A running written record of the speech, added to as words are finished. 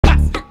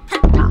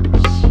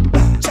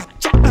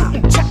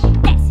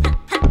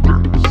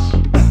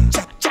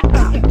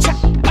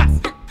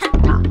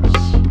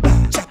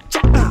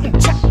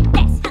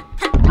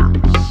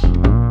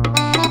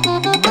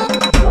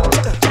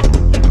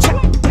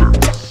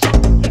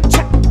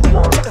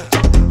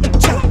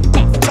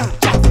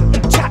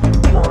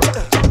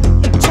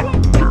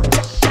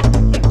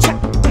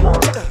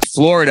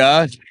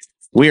Florida.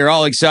 We are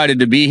all excited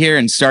to be here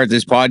and start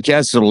this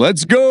podcast. So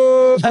let's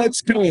go. Let's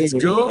go.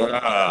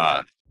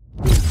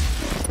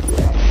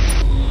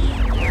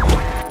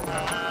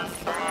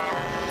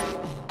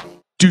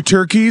 Do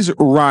turkeys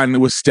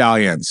run with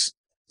stallions?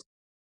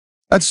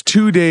 That's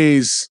 2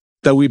 days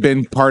that we've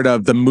been part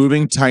of the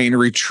Moving Titan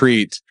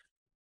retreat,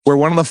 where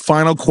one of the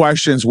final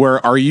questions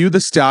were, are you the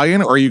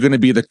stallion or are you going to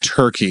be the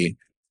turkey?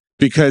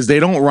 Because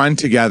they don't run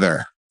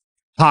together.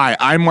 Hi,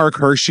 I'm Mark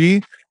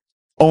Hershey,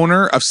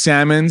 owner of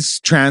Salmon's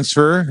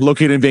Transfer,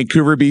 located in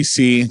Vancouver,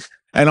 BC,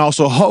 and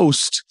also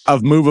host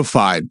of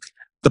Movified,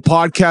 the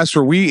podcast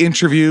where we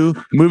interview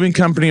moving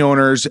company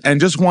owners and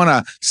just want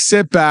to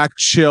sit back,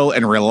 chill,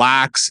 and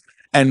relax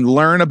and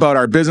learn about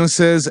our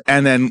businesses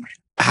and then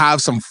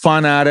have some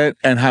fun at it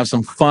and have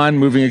some fun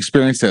moving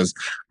experiences.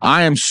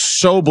 I am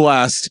so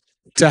blessed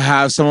to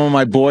have some of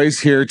my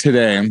boys here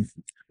today.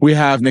 We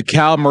have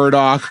Nikhil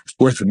Murdoch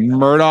with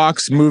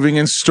Murdoch's Moving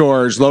and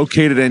Storage,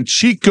 located in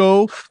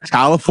Chico,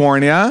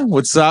 California.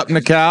 What's up,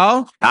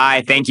 Nikhil?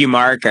 Hi, thank you,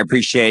 Mark. I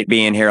appreciate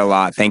being here a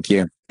lot. Thank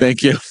you.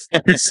 Thank you.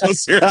 You're so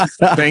serious.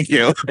 Thank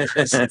you.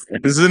 This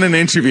isn't an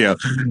interview.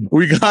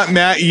 We got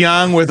Matt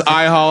Young with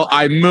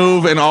I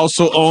Move and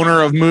also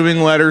owner of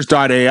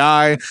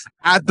MovingLetters.ai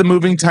at the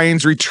Moving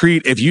Titans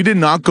retreat. If you did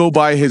not go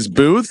by his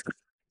booth,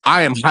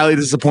 I am highly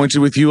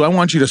disappointed with you. I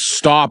want you to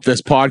stop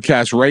this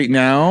podcast right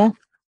now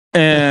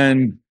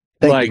and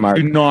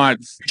do not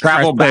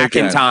travel back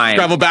in time.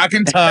 Travel back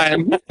in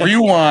time,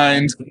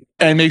 rewind,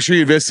 and make sure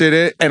you visit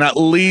it and at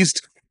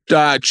least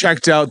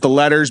checked out the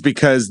letters,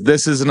 because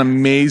this is an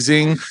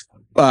amazing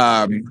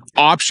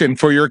option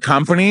for your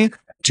company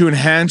to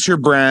enhance your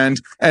brand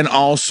and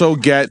also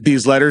get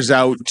these letters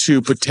out to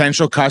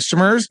potential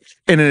customers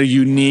in a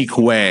unique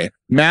way.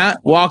 Matt,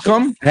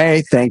 welcome.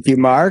 Hey, thank you,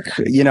 Mark.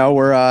 You know,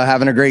 we're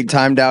having a great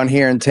time down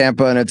here in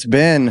Tampa, and it's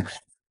been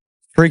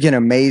freaking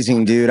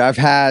amazing, dude. I've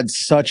had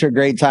such a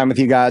great time with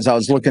you guys. I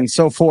was looking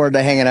so forward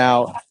to hanging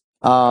out.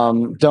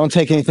 Don't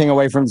take anything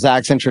away from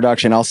Zach's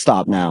introduction. I'll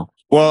stop now.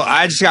 Well,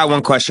 I just got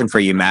one question for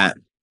you, Matt.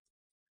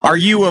 Are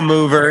you a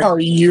mover? Are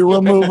you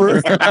a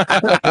mover?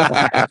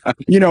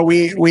 You know,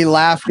 we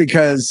laugh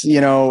because, you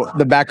know,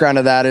 the background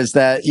of that is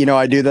that, you know,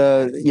 I do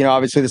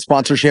obviously the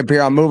sponsorship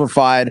here on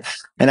Movified,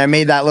 and I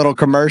made that little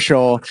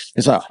commercial.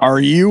 It's like, are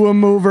you a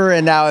mover?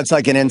 And now it's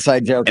like an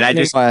inside joke. And I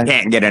just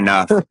can't get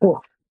enough.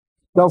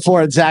 Go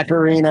for it, Zach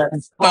Arena.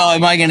 Well,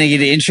 am I going to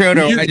get introed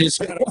or I just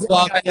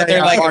flop out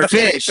there like a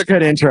fish?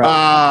 Good intro.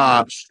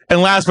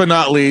 And last but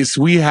not least,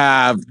 we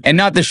have... And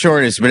not the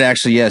shortest, but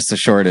actually, yes, the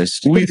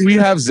shortest. We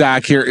have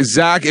Zach here.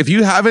 Zach, if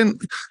you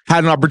haven't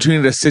had an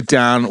opportunity to sit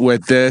down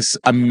with this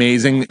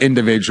amazing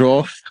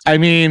individual, I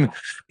mean,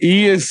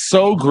 he is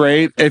so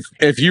great.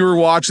 If you were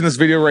watching this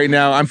video right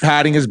now, I'm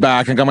patting his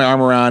back and got my arm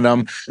around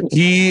him.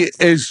 He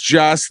is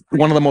just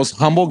one of the most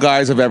humble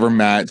guys I've ever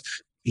met.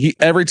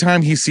 Every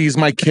time he sees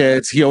my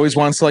kids, he always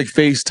wants to like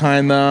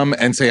FaceTime them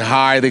and say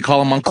hi. They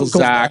call him Uncle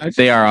Zach.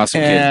 They are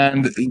awesome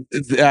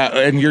kids.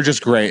 And you're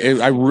just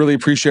great. I really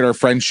appreciate our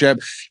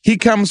friendship. He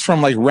comes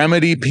from like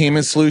Remedy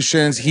Payment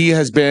Solutions. He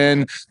has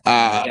been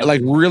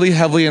like really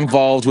heavily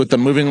involved with the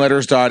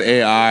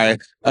MovingLetters.ai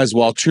as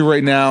well too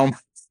right now.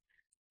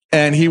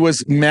 And he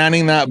was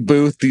manning that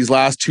booth these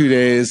last 2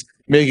 days,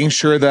 making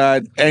sure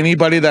that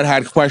anybody that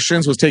had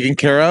questions was taken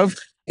care of.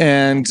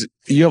 And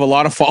you have a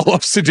lot of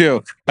follow-ups to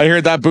do. I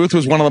heard that booth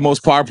was one of the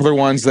most popular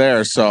ones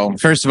there. So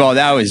first of all,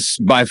 that was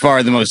by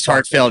far the most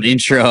heartfelt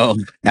intro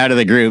out of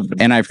the group,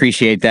 and I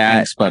appreciate that.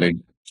 Thanks, buddy.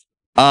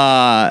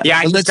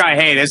 I just got,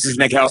 hey, this is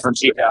Nikhil from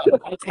Chico.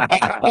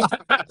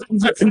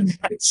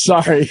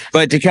 Sorry.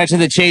 But to cut to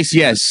the chase,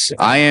 yes,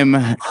 I am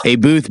a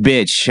booth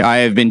bitch. I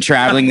have been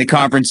traveling the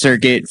conference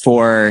circuit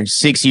for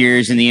 6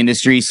 years in the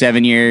industry,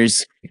 7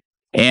 years.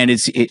 And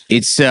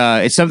it's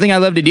something I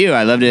love to do.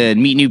 I love to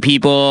meet new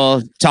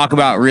people, talk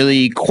about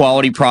really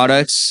quality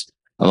products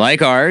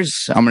like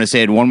ours. I'm going to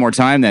say it one more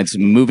time. That's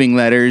Moving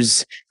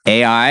Letters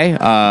AI.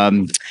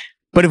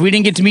 But if we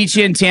didn't get to meet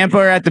you in Tampa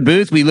or at the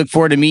booth, we look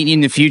forward to meeting you in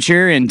the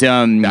future. And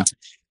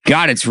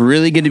God, it's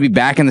really good to be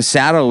back in the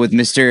saddle with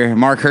Mr.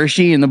 Mark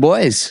Hershey and the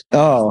boys.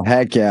 Oh,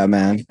 heck yeah,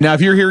 man. Now,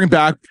 if you're hearing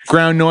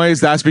background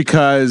noise, that's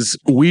because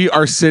we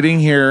are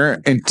sitting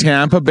here in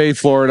Tampa Bay,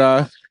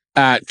 Florida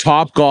at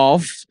Top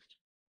Golf,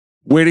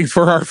 waiting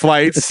for our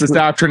flights this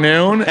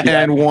afternoon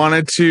and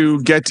wanted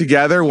to get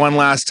together one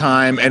last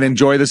time and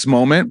enjoy this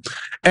moment.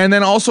 And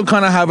then also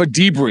kind of have a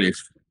debrief.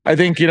 I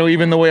think, you know,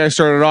 even the way I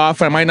started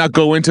off, I might not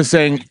go into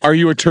saying, are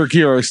you a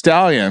turkey or a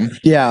stallion?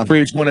 Yeah. For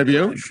each one of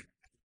you.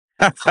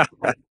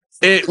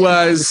 It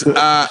was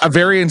a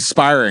very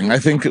inspiring. I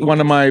think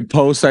one of my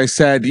posts, I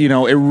said, you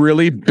know, it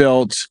really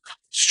built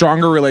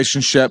stronger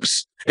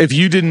relationships. If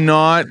you did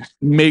not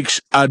make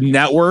a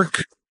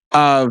network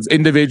of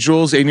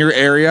individuals in your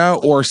area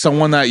or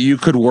someone that you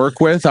could work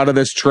with out of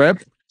this trip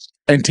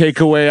and take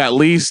away at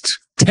least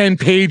 10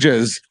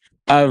 pages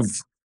of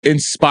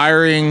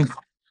inspiring,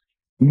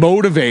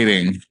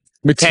 motivating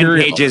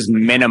material. 10 pages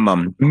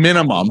minimum.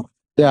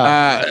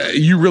 Yeah.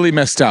 You really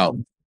missed out.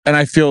 And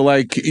I feel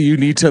like you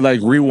need to like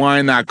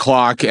rewind that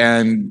clock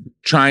and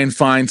try and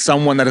find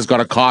someone that has got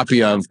a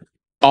copy of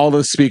all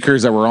the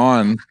speakers that were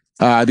on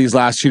these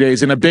last 2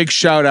 days. And a big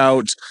shout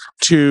out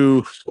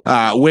to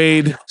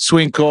Wade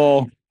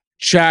Swinkle,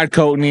 Chad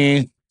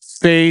Coatney,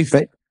 Faith,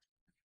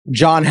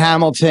 John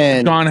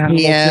Hamilton,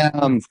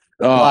 PM,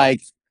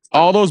 like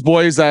all those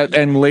boys that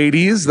and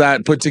ladies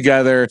that put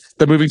together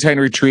the Moving Titan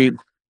Retreat.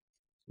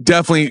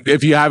 Definitely,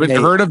 if you haven't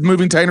heard of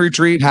Moving Titan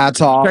Retreat,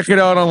 hats off. Check it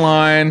out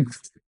online.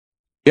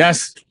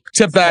 Yes,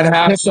 tip that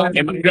hat.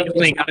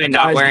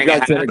 Not wearing a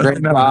hat.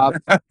 Great job.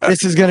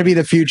 This is going to be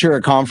the future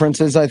of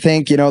conferences, I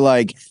think.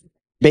 Like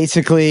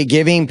basically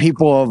giving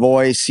people a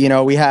voice.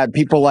 We had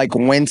people like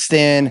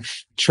Winston,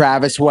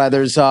 Travis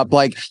Weathers up.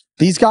 Like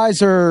these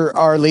guys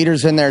are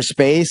leaders in their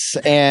space,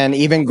 and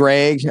even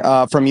Greg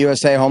from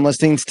USA Home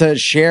Listings to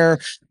share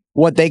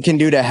what they can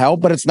do to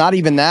help. But it's not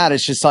even that.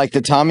 It's just like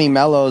the Tommy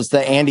Mellos,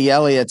 the Andy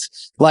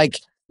Elliott's, like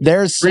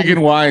there's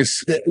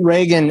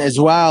Reagan as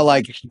well.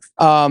 Like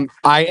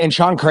and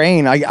Sean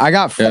Crane, I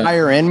got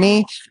fire in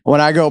me when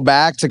I go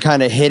back to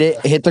kind of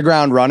hit the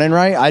ground running,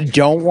 right? I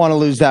don't want to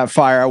lose that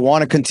fire. I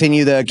want to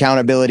continue the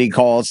accountability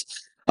calls.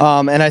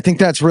 And I think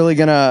that's really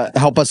going to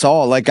help us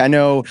all. Like I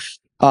know,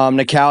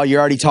 Nikal, you're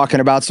already talking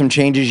about some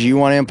changes you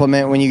want to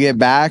implement when you get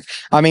back.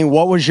 I mean,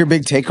 what was your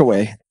big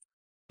takeaway?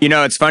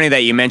 It's funny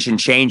that you mentioned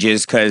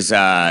changes because,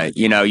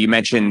 you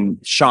mentioned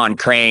Sean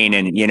Crane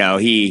and,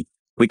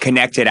 we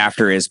connected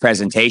after his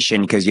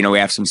presentation because, we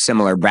have some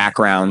similar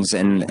backgrounds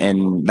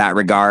in that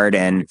regard.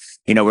 And,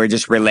 we're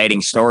just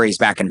relating stories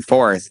back and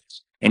forth.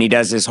 And he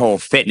does this whole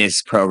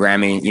fitness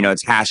programming,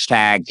 it's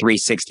hashtag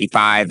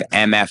 365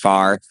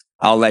 MFR.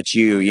 I'll let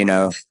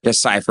you,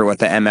 decipher what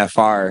the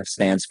MFR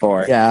stands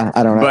for. Yeah,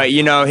 I don't know. But,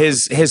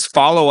 his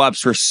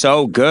follow-ups were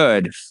so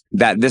good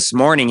that this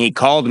morning he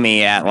called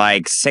me at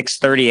like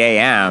 6:30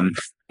 a.m.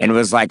 and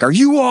was like, are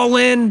you all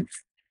in?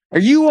 Are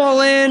you all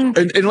in?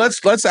 And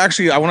let's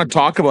actually, I want to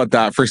talk about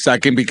that for a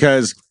second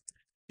because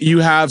you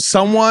have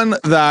someone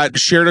that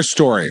shared a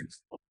story.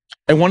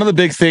 And one of the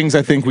big things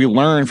I think we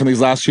learned from these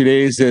last few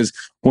days is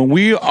when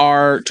we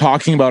are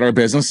talking about our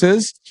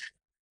businesses,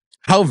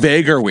 how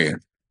vague are we?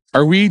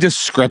 Are we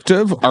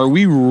descriptive? Are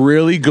we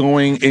really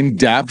going in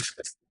depth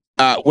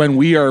when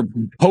we are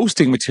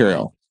posting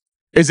material?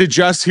 Is it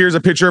just here's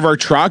a picture of our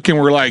truck and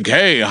we're like,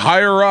 hey,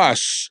 hire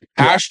us,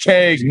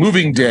 hashtag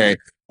moving day?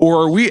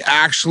 Or are we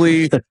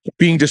actually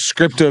being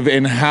descriptive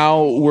in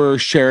how we're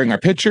sharing our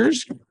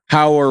pictures?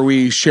 How are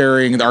we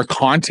sharing our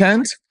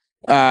content?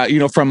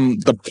 From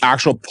the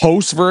actual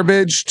post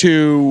verbiage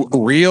to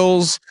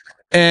reels.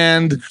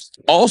 And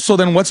also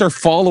then what's our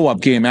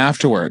follow-up game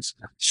afterwards?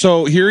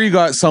 So here you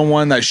got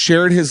someone that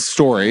shared his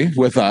story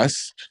with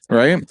us,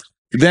 right?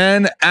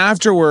 Then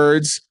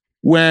afterwards,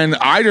 when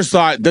I just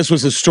thought this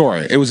was his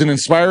story, it was an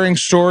inspiring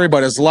story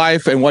about his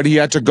life and what he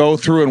had to go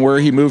through and where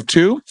he moved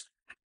to.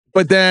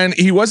 But then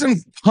he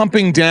wasn't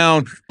pumping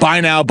down buy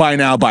now.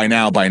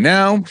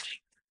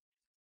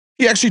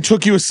 He actually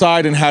took you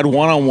aside and had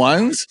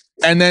one-on-ones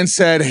and then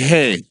said,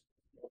 hey,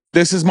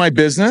 this is my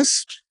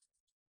business.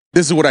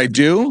 This is what I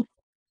do.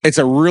 It's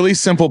a really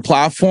simple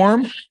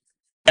platform,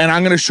 and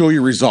I'm going to show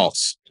you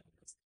results.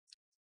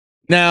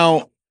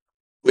 Now,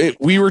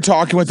 we were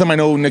talking with him. I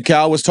know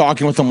Nikal was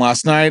talking with him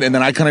last night, and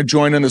then I kind of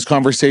joined in this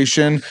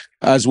conversation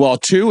as well,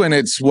 too. And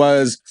it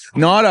was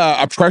not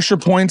a pressure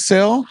point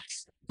sale,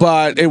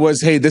 but it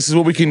was, hey, this is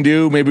what we can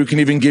do. Maybe we can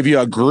even give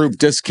you a group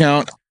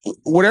discount.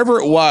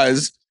 Whatever it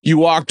was, you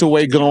walked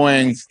away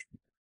going,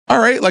 all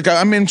right, like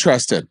I'm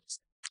interested.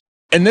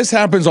 And this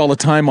happens all the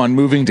time on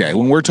moving day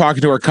when we're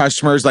talking to our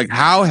customers, like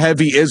how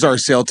heavy is our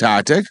sale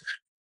tactic?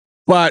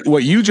 But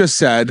what you just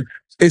said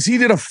is he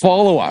did a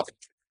follow-up.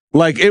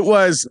 Like it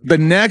was the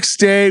next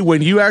day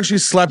when you actually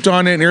slept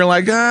on it and you're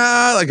like,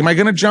 am I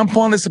going to jump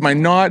on this? Am I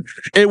not?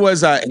 It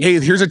was, hey,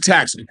 here's a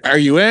text. Are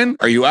you in?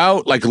 Are you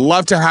out? Like,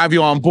 love to have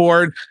you on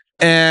board.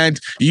 And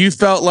you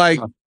felt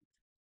like,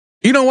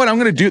 you know what? I'm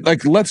going to do,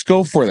 like, let's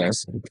go for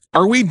this.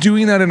 Are we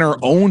doing that in our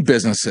own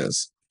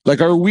businesses?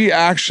 Like, are we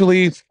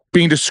actually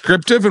being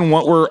descriptive in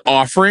what we're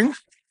offering?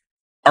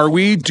 Are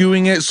we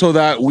doing it so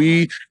that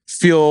we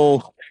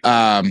feel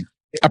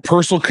a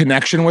personal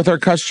connection with our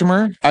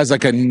customer as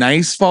like a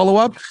nice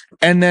follow-up?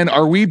 And then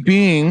are we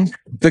being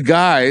the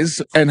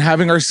guys and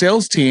having our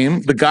sales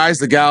team, the guys,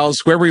 the gals,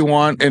 whoever you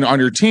want and on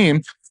your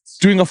team,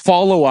 doing a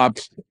follow-up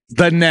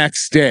the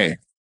next day?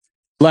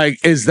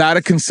 Like, is that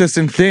a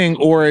consistent thing?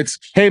 Or it's,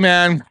 hey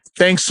man,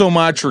 thanks so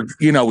much. Or,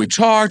 we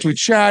talked, we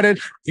chatted,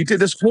 you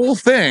did this whole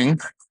thing.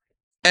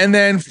 And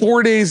then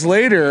 4 days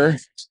later,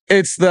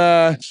 it's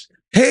the,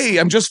 hey,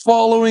 I'm just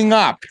following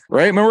up,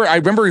 right? I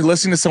remember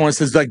listening to someone that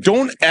says, like,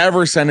 don't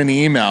ever send an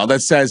email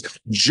that says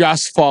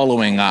just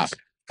following up,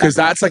 because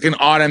that's like an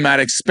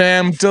automatic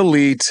spam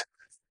delete.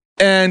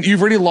 And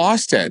you've already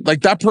lost it.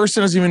 Like that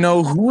person doesn't even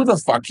know who the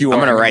fuck you are. I'm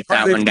going to write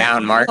that one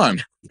down, Mark.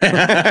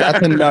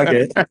 That's a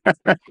nugget.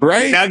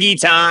 Right? Nuggy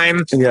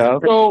time. Yeah.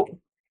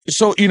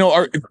 So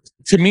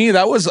to me,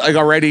 that was like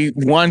already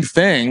one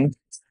thing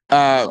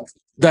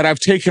that I've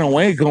taken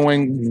away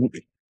going,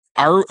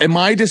 am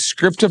I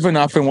descriptive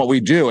enough in what we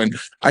do? And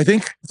I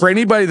think for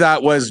anybody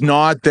that was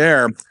not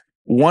there,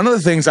 one of the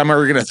things I'm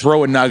ever going to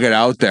throw a nugget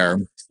out there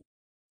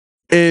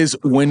is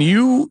when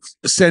you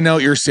send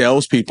out your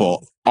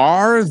salespeople,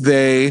 are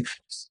they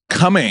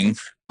coming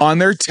on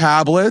their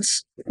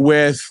tablets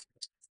with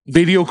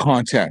video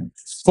content,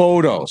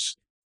 photos?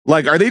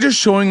 Like, are they just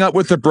showing up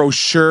with a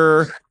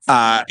brochure,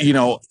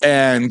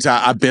 and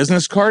a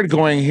business card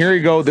going, here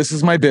you go, this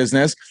is my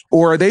business?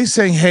 Or are they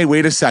saying, hey,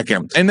 wait a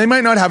second, and they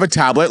might not have a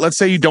tablet. Let's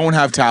say you don't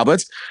have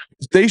tablets.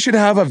 They should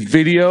have a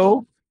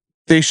video.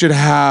 They should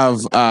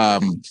have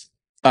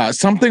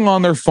something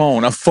on their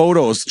phone, of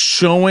photos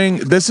showing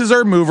this is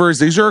our movers,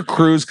 these are our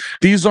crews.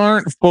 These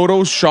aren't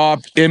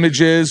Photoshop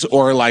images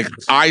or like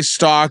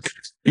iStock,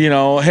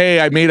 hey,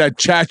 I made a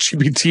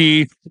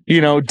ChatGPT,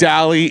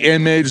 DALL-E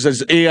image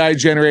that's AI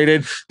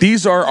generated.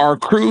 These are our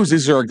crews,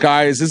 these are our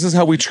guys, this is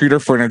how we treat our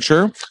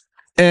furniture,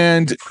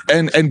 and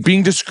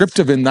being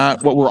descriptive in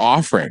that what we're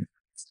offering.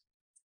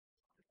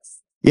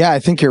 Yeah, I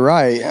think you're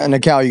right.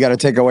 Nikal, you got to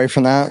take away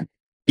from that.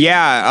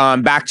 Yeah,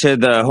 back to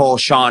the whole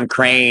Sean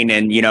Crane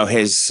and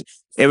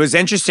it was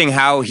interesting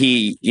how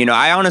he,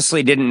 I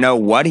honestly didn't know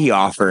what he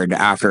offered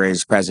after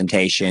his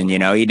presentation.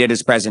 He did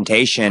his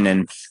presentation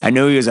and I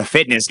knew he was a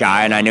fitness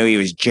guy and I knew he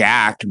was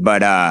jacked,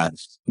 but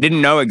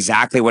didn't know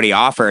exactly what he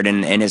offered.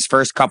 And in his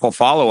first couple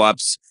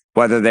follow-ups,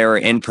 whether they were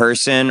in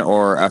person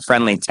or a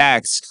friendly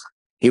text,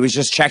 he was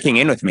just checking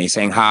in with me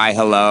saying, hi,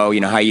 hello,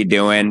 how you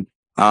doing?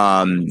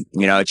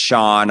 It's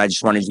Sean. I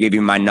just wanted to give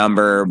you my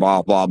number,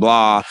 blah, blah,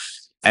 blah.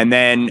 And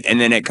then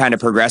it kind of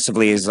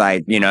progressively is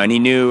like, and he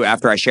knew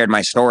after I shared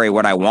my story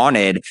what I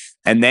wanted.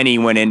 And then he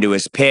went into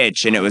his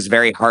pitch and it was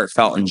very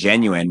heartfelt and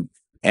genuine.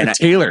 And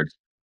tailored.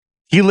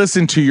 He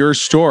listened to your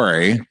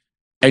story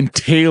and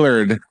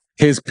tailored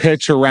his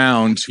pitch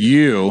around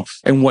you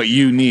and what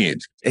you need.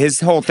 His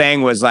whole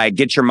thing was like,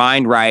 get your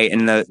mind right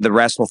and the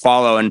rest will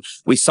follow. And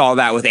we saw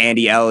that with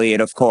Andy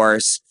Elliott, of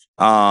course.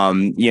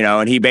 And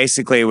he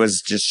basically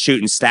was just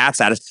shooting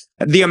stats at us.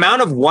 The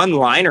amount of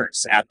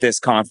one-liners at this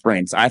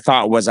conference I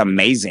thought was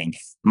amazing.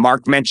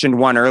 Mark mentioned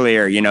one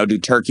earlier, do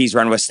turkeys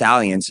run with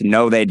stallions?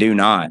 No, they do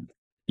not.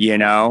 They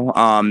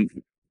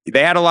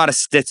had a lot of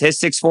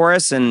statistics for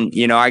us and,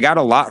 I got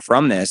a lot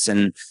from this.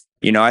 And,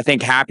 I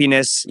think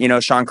happiness,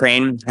 Sean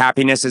Crane,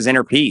 happiness is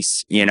inner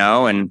peace,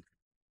 and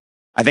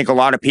I think a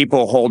lot of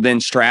people hold in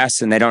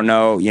stress and they don't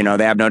know,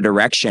 they have no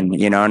direction,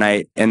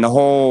 and the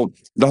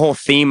whole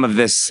theme of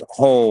this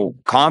whole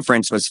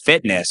conference was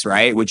fitness,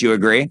 right? Would you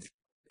agree?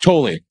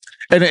 Totally.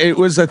 And it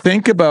was a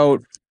think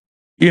about,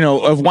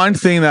 of one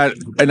thing that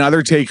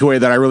another takeaway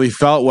that I really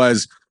felt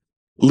was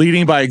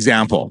leading by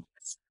example.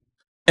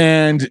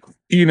 And,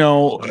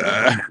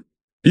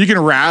 you can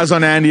razz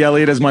on Andy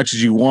Elliott as much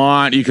as you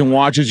want. You can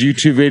watch his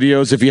YouTube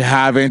videos if you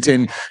haven't.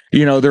 And,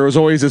 there was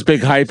always this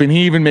big hype. And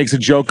he even makes a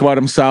joke about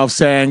himself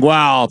saying,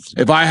 well,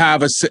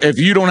 if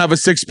you don't have a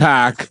six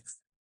pack,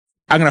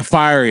 I'm going to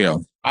fire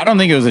you. I don't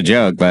think it was a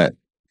joke, but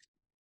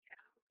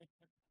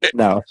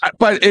no.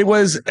 But it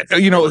was,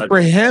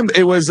 for him,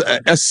 it was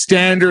a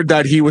standard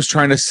that he was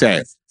trying to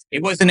say.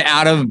 It wasn't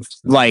out of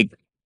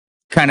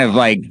kind of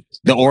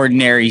the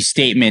ordinary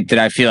statement that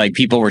I feel like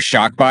people were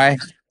shocked by.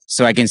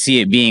 So I can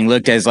see it being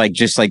looked as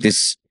just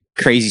this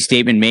crazy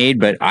statement made.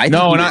 But I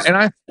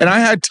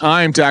had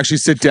time to actually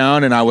sit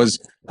down and I was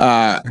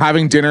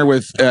having dinner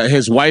with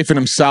his wife and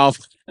himself,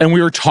 and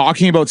we were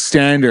talking about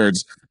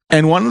standards.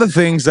 And one of the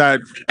things that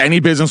any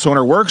business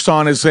owner works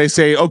on is they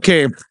say,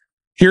 okay,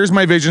 here's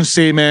my vision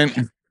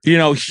statement.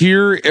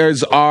 Here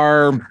is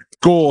our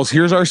goals.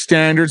 Here's our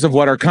standards of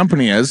what our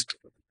company is.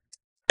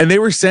 And they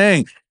were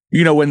saying,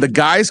 when the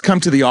guys come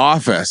to the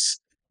office,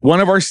 one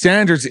of our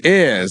standards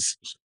is,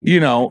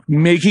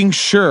 making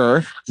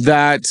sure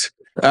that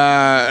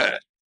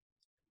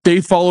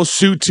they follow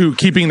suit to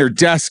keeping their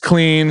desk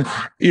clean,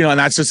 and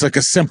that's just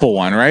a simple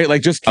one, right?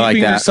 Like just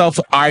keeping yourself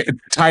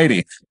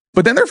tidy.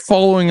 But then they're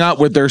following up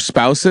with their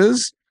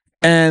spouses.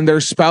 And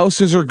their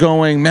spouses are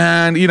going,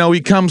 man,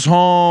 he comes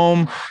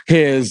home,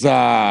 his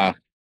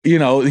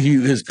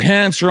his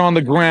pants are on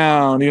the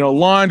ground,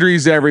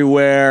 laundry's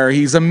everywhere.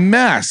 He's a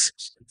mess.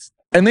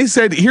 And they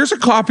said, here's a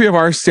copy of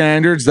our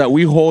standards that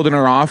we hold in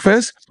our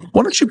office.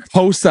 Why don't you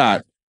post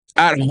that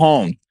at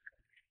home?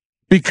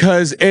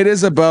 Because it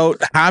is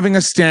about having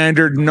a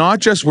standard, not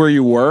just where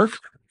you work,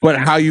 but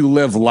how you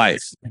live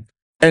life.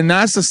 And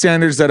that's the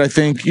standards that I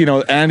think,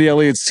 Andy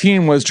Elliott's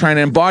team was trying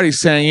to embody,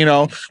 saying,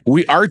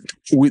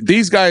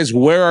 these guys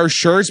wear our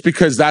shirts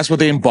because that's what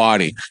they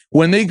embody.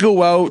 When they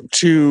go out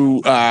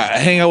to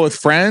hang out with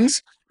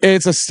friends,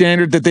 it's a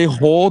standard that they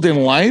hold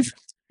in life,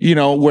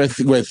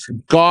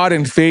 with God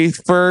and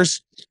faith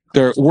first,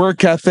 their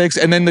work ethics,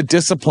 and then the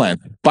discipline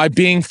by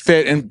being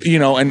fit and,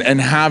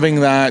 and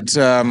having that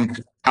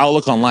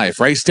outlook on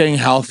life, right? Staying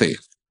healthy.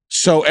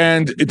 So,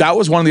 and that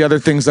was one of the other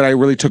things that I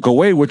really took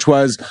away, which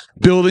was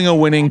building a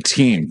winning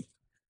team.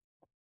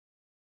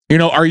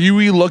 Are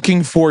you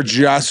looking for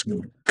just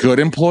good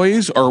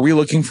employees, or are we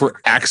looking for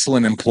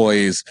excellent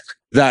employees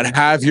that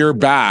have your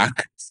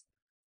back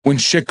when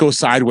shit goes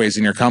sideways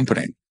in your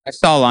company? I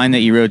saw a line that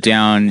you wrote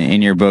down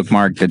in your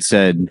bookmark that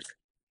said,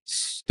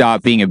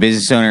 "Stop being a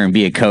business owner and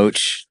be a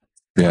coach."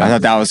 I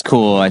thought that was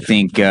cool. I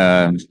think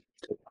I'm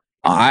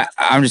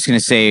just going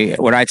to say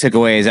what I took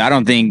away is I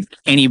don't think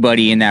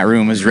anybody in that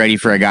room was ready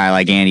for a guy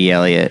like Andy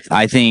Elliott.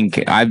 I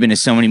think I've been to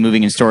so many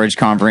moving and storage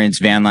conference,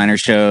 van liner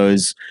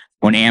shows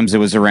when AMSA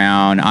was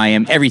around. I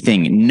am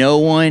everything. No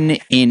one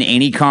in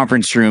any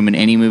conference room in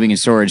any moving and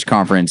storage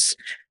conference,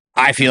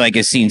 I feel like,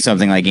 has seen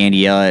something like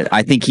Andy Elliott.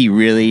 I think he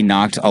really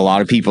knocked a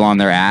lot of people on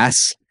their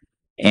ass.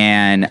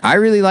 And I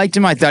really liked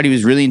him. I thought he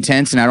was really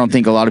intense. And I don't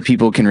think a lot of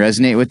people can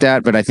resonate with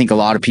that, but I think a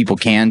lot of people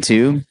can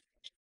too.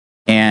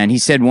 And he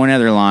said one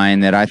other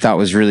line that I thought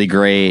was really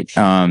great.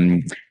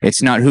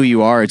 It's not who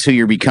you are, it's who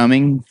you're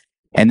becoming.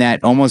 And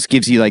that almost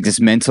gives you like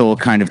this mental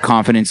kind of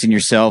confidence in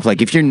yourself.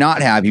 Like if you're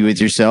not happy with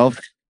yourself,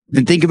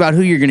 then think about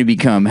who you're going to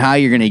become, how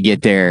you're going to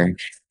get there.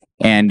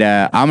 And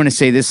I'm going to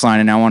say this line,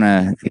 and I want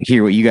to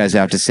hear what you guys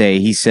have to say.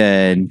 He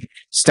said,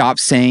 stop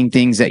saying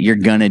things that you're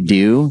going to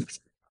do,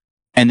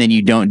 and then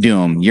you don't do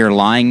them. You're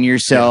lying to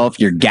yourself.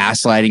 You're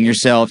gaslighting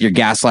yourself. You're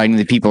gaslighting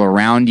the people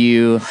around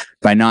you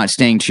by not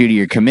staying true to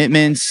your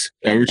commitments.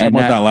 Yeah, we were talking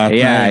about that last night.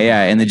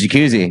 Yeah, in the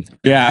jacuzzi.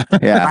 Yeah.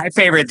 My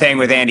favorite thing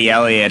with Andy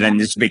Elliott, and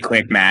just to be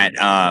quick, Matt,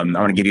 I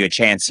want to give you a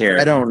chance here.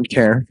 I don't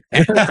care.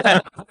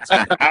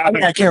 I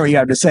mean, I care what you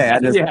have to say.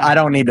 I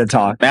don't need to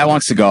talk. Matt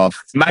wants to golf.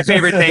 My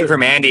favorite thing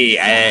from Andy,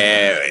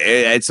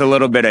 it's a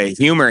little bit of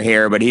humor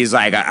here, but he's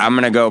like, I'm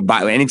going to go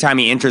buy, anytime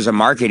he enters a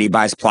market, he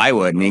buys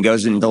plywood and he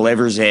goes and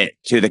delivers it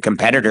to the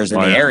competitors in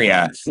the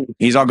area.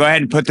 He's all, go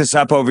ahead and put this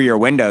up over your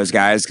windows,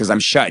 guys, because I'm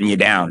shutting you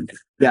down.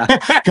 Yeah,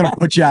 gonna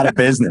put you out of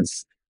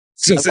business.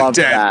 Just I loved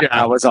that.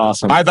 That was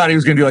awesome. I thought he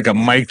was going to do like a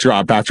mic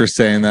drop after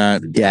saying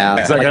that. Yeah.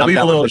 It's like, I leave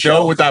a little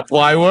show with that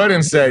plywood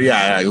and said,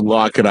 yeah,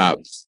 lock it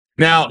up.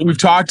 Now, we've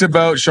talked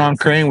about Sean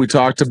Crane. We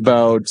talked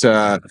about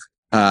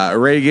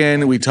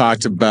Reagan. We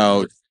talked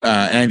about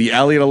Andy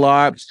Elliott a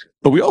lot.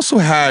 But we also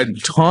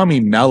had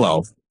Tommy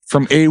Mello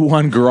from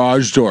A1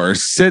 Garage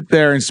Doors sit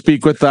there and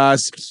speak with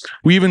us.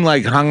 We even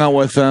like hung out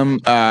with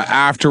him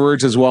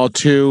afterwards as well,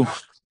 too.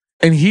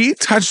 And he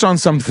touched on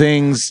some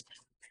things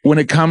when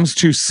it comes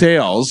to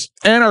sales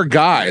and our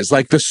guys,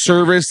 like the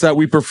service that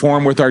we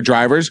perform with our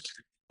drivers,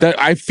 that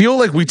I feel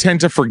like we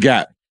tend to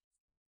forget.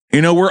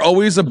 You know, we're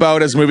always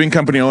about, as moving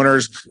company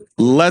owners,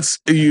 we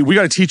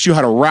got to teach you how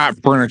to wrap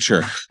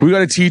furniture. We got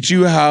to teach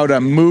you how to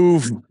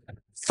move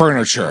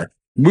furniture,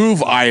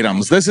 move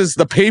items. This is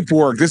the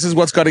paperwork. This is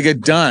what's got to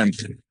get done.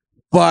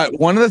 But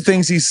one of the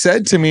things he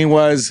said to me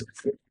was,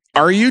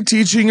 are you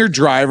teaching your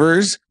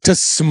drivers to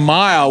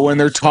smile when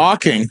they're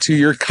talking to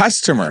your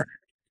customer?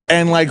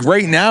 And like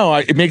right now,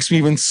 it makes me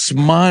even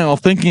smile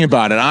thinking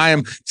about it. I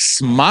am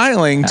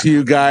smiling to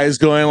you guys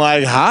going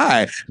like,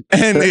 hi.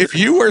 And if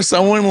you were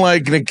someone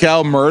like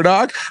Nikhil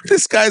Murdoch,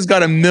 this guy's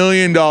got $1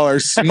 million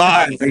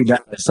smile.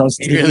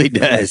 He really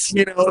does.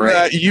 You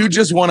know, you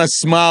just want to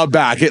smile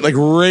back. It like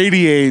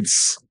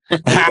radiates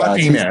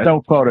happiness.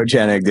 So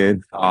photogenic,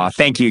 dude. Oh,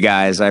 thank you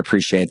guys. I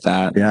appreciate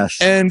that. Yes.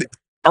 And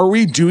are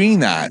we doing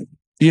that?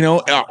 You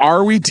know,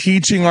 are we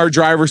teaching our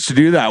drivers to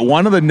do that?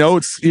 One of the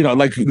notes, you know,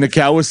 like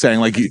Nikhil was saying,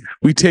 like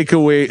we take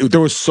away,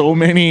 there was so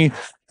many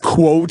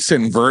quotes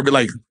and verb,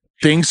 like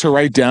things to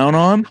write down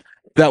on,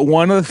 that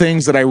one of the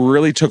things that I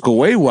really took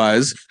away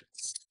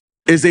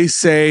is they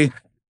say,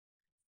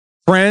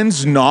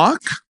 friends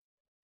knock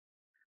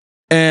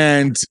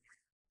and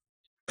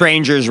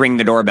strangers ring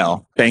the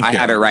doorbell. Thank you. I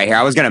have it right here.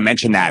 I was going to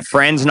mention that.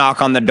 Friends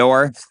knock on the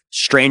door,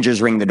 strangers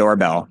ring the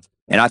doorbell.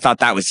 And I thought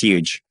that was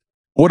huge.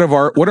 What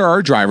are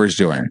our drivers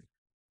doing?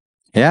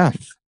 Yeah.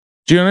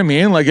 Do you know what I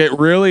mean? Like it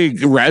really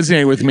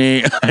resonated with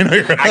me.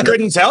 I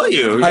couldn't tell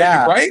you.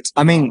 Yeah. Right?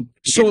 I mean,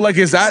 so like,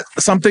 is that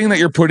something that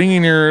you're putting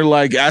in your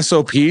like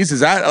SOPs? Is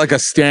that like a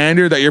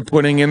standard that you're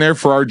putting in there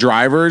for our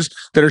drivers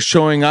that are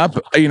showing up?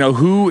 You know,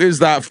 who is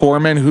that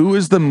foreman? Who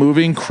is the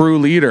moving crew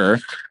leader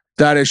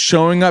that is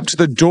showing up to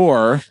the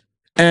door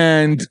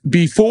and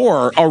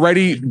before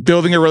already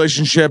building a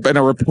relationship and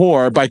a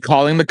rapport by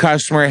calling the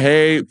customer,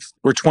 hey,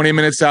 we're 20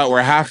 minutes out,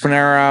 we're half an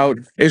hour out.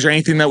 Is there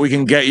anything that we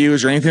can get you?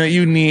 Is there anything that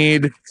you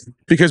need?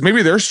 Because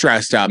maybe they're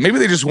stressed out. Maybe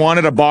they just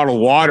wanted a bottle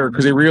of water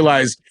because they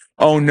realized,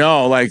 oh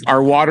no, like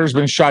our water's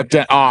been shut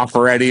off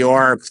already,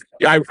 or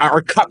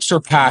our cups are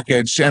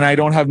packaged and I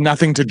don't have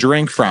nothing to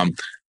drink from.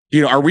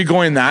 You know, are we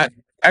going that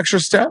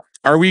extra step?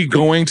 Are we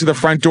going to the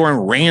front door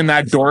and ringing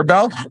that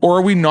doorbell? Or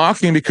are we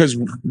knocking because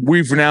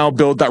we've now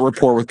built that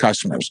rapport with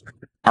customers?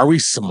 Are we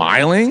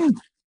smiling?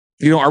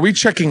 You know, are we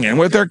checking in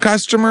with our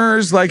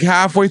customers like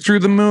halfway through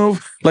the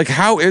move? Like,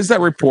 how is that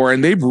rapport?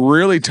 And they've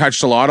really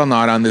touched a lot on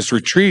that on this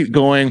retreat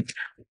going,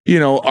 you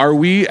know, are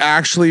we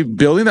actually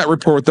building that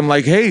rapport with them?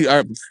 Like, hey,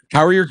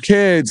 how are your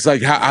kids?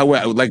 Like, how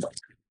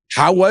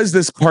was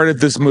this part of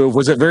this move?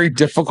 Was it very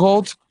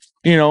difficult?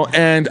 You know,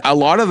 and a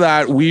lot of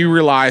that we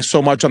rely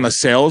so much on the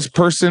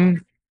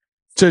salesperson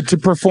to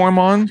perform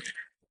on,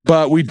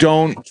 but we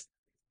don't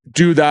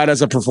do that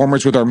as a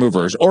performance with our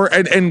movers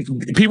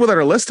and people that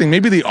are listening.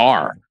 Maybe they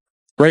are,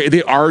 right?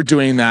 They are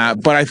doing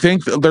that, but I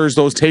think there's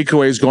those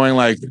takeaways going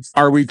like,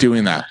 are we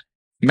doing that?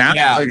 Matt,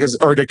 Yeah.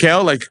 or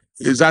Dekel, like,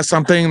 is that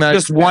something that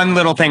Just one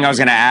little thing I was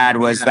going to add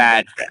was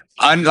that,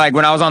 like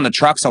when I was on the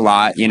trucks a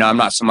lot, I'm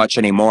not so much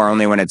anymore,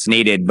 only when it's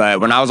needed.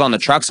 But when I was on the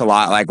trucks a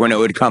lot, like when it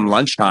would come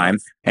lunchtime,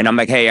 and I'm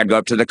like, hey, I'd go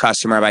up to the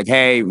customer, I'm like,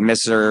 hey,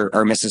 Mr.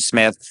 or Mrs.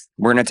 Smith,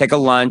 we're going to take a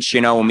lunch.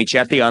 We'll meet you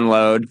at the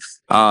unload.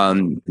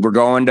 We're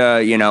going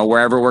to,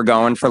 wherever we're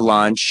going for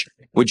lunch.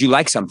 Would you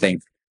like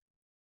something?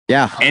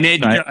 Yeah. And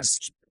it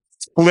just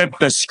flipped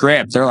the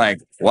script. They're like,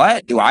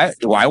 what? Do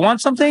I want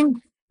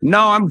something?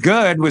 No, I'm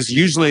good was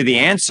usually the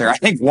answer. I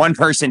think one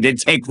person did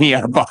take me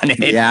up on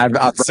it.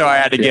 Yeah. So I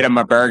had to get him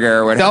a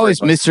burger or It's whatever.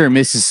 always Mr. and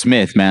Mrs.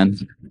 Smith, man.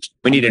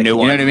 We need a new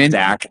one. You know what I mean?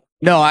 Zach.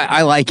 No,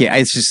 I like it.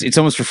 It's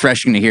almost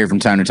refreshing to hear from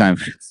time to time.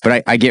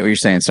 But I get what you're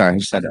saying. Sorry. I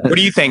just had to- What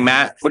do you think,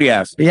 Matt? What do you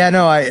have? Yeah,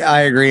 no,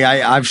 I agree.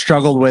 I've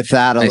struggled with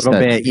that a Nice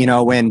little touch.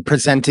 bit, when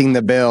presenting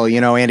the bill.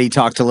 Andy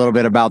talked a little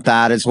bit about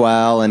that as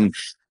well. And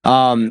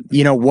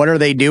what are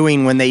they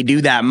doing when they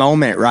do that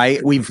moment,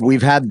 right?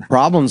 We've had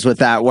problems with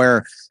that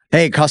where,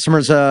 hey,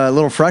 customers are a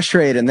little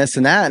frustrated and this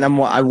and that. And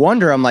I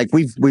wonder, I'm like,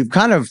 we've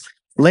kind of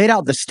laid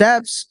out the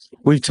steps.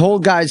 We've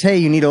told guys, hey,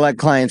 you need to let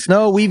clients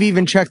know. We've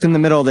even checked in the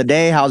middle of the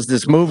day. How's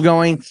this move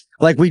going?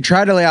 Like we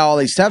try to lay out all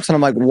these steps. And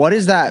I'm like, what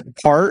is that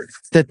part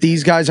that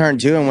these guys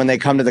aren't doing when they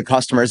come to the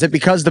customer? Is it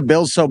because the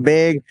bill's so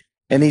big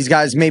and these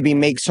guys maybe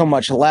make so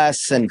much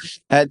less? And,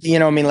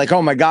 like,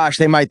 oh my gosh,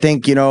 they might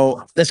think,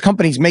 this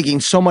company's making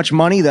so much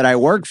money that I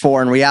work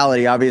for. In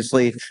reality,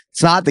 obviously,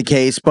 it's not the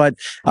case. But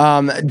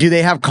do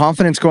they have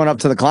confidence going up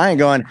to the client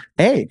going,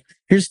 hey,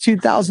 here's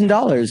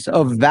 $2,000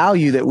 of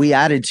value that we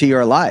added to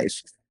your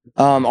life?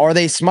 Are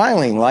they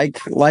smiling like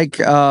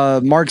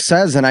Mark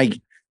says?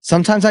 And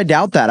sometimes I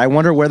doubt that. I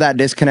wonder where that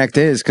disconnect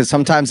is, because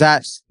sometimes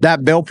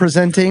that bill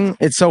presenting,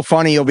 it's so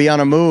funny. You'll be on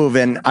a move,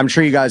 and I'm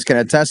sure you guys can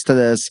attest to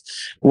this,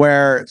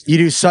 where you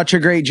do such a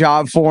great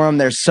job for them.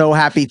 They're so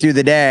happy through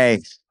the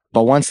day,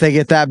 but once they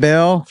get that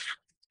bill,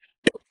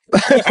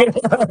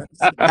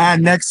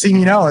 and next thing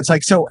you know, it's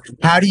like, so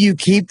how do you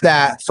keep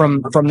that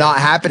from not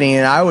happening?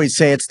 And I always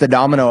say it's the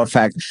domino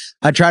effect.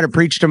 I try to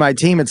preach to my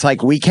team. It's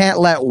like, we can't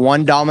let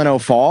one domino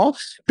fall,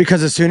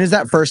 because as soon as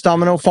that first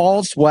domino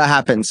falls, what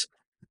happens?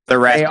 The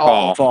rest They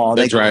all fall.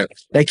 That's right.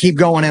 They keep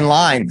going in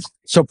line.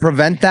 So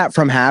prevent that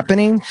from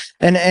happening.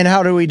 And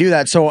how do we do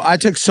that? So I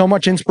took so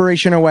much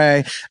inspiration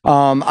away.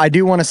 I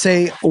do want to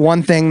say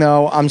one thing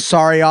though. I'm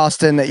sorry,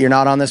 Austin, that you're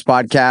not on this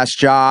podcast.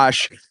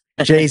 Josh,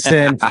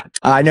 Jason,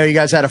 I know you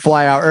guys had to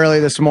fly out early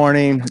this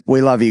morning.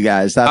 We love you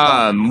guys.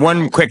 That's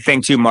One quick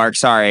thing too, Mark.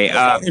 Sorry.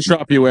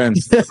 drop you in?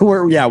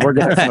 we're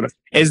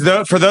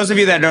good. For those of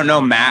you that don't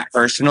know Matt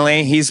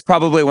personally, he's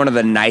probably one of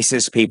the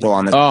nicest people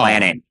on this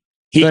planet.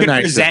 He the could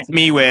nicest. present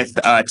me with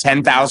a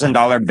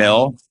 $10,000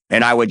 bill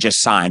and I would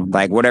just sign,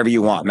 like, whatever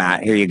you want,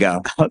 Matt. Here you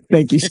go.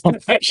 Thank you so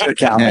much,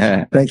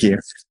 Cal. Thank you.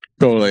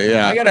 Totally.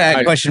 Yeah. I got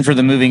a question for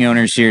the moving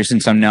owners here,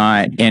 since I'm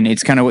not, and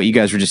it's kind of what you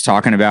guys were just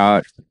talking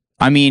about.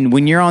 I mean,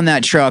 when you're on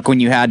that truck,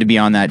 when you had to be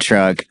on that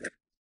truck,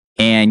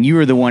 and you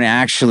were the one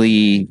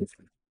actually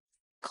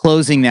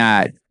closing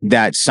that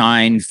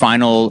sign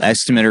final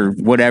estimate or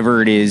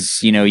whatever it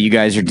is, you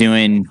guys are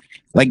doing,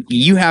 like,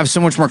 you have so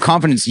much more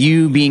confidence,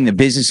 you being the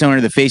business owner,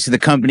 the face of the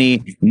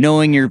company,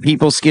 knowing your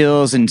people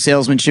skills and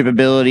salesmanship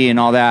ability and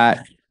all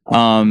that.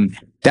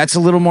 That's a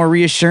little more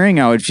reassuring,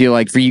 I would feel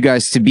like, for you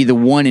guys to be the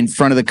one in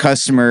front of the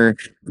customer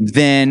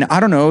than, I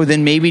don't know,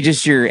 than maybe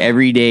just your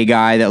everyday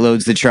guy that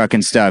loads the truck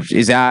and stuff.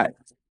 Is that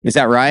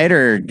right?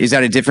 Or is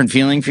that a different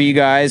feeling for you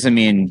guys? I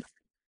mean,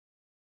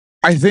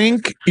 I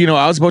think,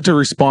 I was about to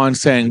respond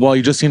saying, well,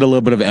 you just need a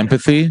little bit of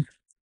empathy.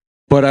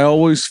 But I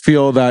always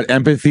feel that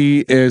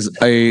empathy is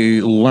a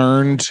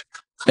learned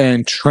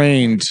and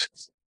trained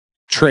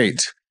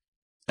trait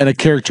and a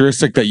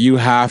characteristic that you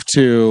have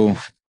to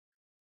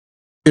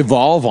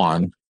evolve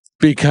on,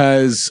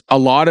 because a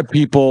lot of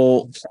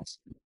people,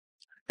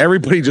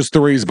 everybody just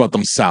worries about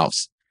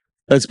themselves.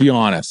 Let's be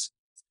honest.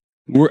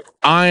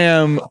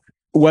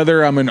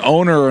 Whether I'm an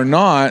owner or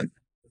not,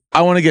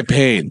 I want to get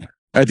paid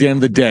at the end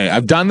of the day.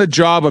 I've done the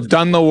job. I've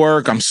done the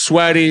work. I'm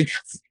sweaty.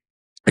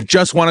 I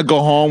just want to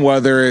go home,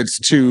 whether it's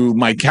to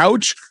my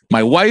couch,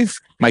 my wife,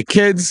 my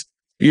kids,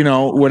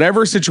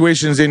 whatever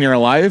situation is in your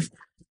life.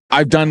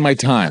 I've done my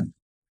time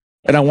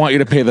and I want you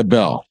to pay the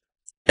bill.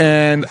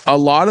 And a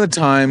lot of the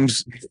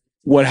times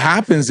what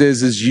happens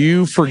is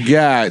you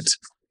forget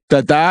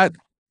that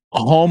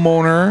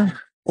homeowner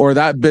or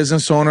that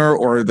business owner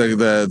or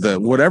the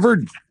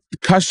whatever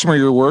customer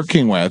you're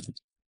working with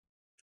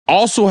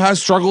also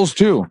has struggles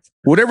too.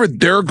 Whatever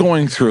they're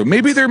going through.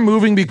 Maybe they're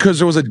moving because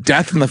there was a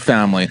death in the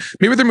family.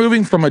 Maybe they're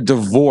moving from a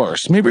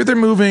divorce. Maybe they're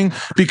moving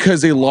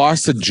because they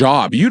lost a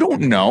job. You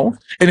don't know.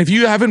 And if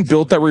you haven't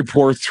built that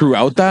rapport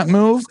throughout that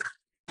move,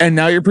 and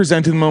now you're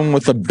presenting them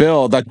with a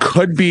bill that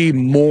could be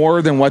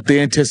more than what they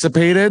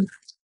anticipated,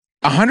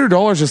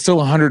 $100 is still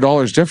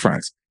 $100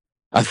 difference.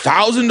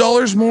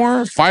 $1,000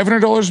 more,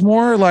 $500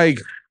 more, like,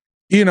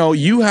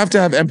 you have to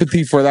have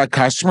empathy for that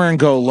customer and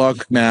go,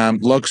 look, ma'am,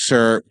 look,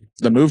 sir,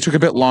 the move took a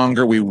bit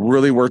longer. We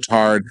really worked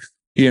hard.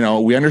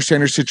 We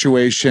understand your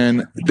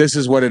situation. This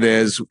is what it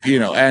is,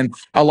 and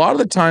a lot of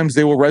the times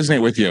they will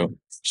resonate with you.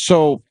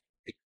 So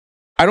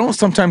I don't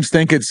sometimes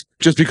think it's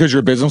just because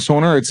you're a business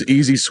owner, it's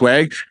easy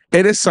swag.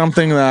 It is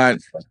something that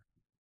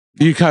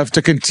you have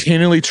to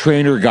continually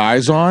train your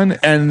guys on.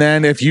 And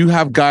then if you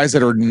have guys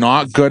that are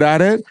not good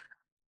at it,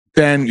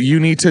 then you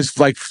need to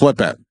like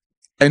flip it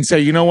and say,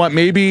 you know what,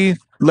 maybe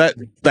let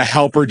the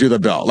helper do the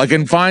bill. Like,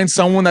 and find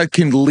someone that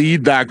can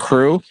lead that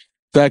crew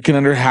that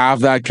can have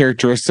that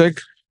characteristic.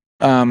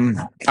 I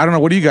don't know.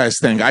 What do you guys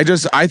think? I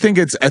think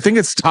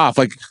it's tough.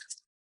 Like,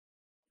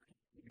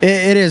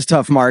 it is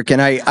tough, Mark,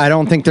 and I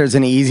don't think there's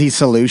an easy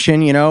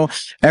solution.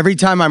 Every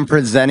time I'm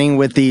presenting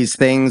with these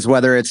things,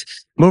 whether it's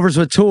movers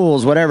with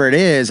tools, whatever it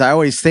is, I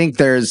always think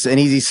there's an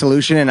easy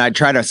solution and I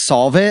try to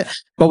solve it.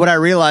 But what I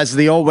realized,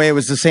 the old way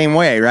was the same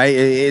way, right?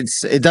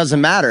 It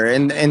doesn't matter.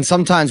 And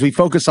sometimes we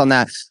focus on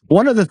that.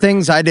 One of the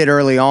things I did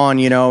early on,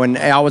 and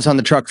I was on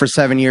the truck for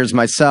 7 years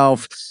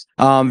myself,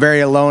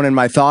 very alone in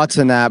my thoughts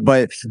and that.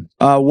 But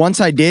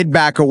once I did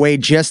back away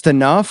just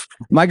enough,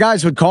 my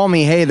guys would call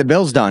me, hey, the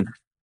bill's done.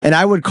 And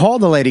I would call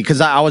the lady,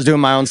 because I was doing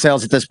my own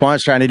sales at this point. I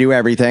was trying to do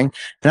everything.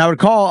 And I would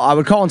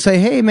call and say,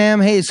 hey, ma'am,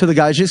 hey, so the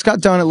guys just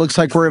got done. It looks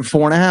like we're at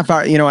 4.5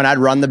 hours, and I'd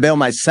run the bill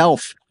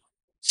myself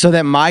so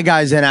that my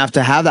guys didn't have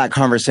to have that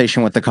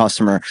conversation with the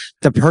customer.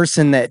 The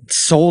person that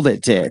sold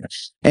it did.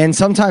 And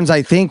sometimes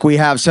I think we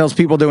have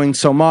salespeople doing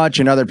so much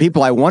and other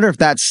people. I wonder if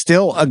that's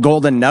still a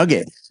golden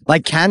nugget.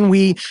 Like, can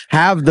we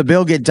have the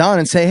bill get done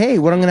and say, hey,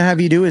 what I'm going to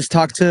have you do is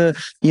talk to,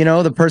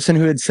 the person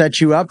who had set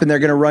you up, and they're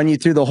going to run you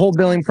through the whole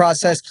billing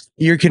process.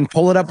 You can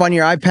pull it up on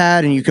your iPad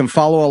and you can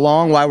follow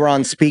along while we're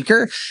on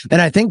speaker. And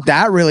I think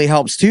that really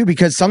helps too,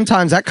 because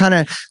sometimes that kind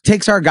of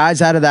takes our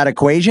guys out of that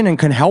equation and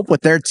can help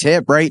with their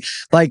tip, right?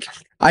 Like,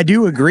 I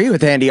do agree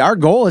with Andy. Our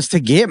goal is to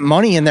get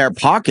money in their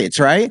pockets,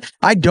 right?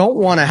 I don't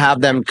want to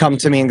have them come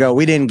to me and go,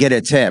 we didn't get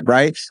a tip,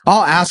 right?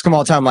 I'll ask them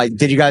all the time, like,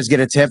 did you guys get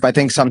a tip? I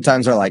think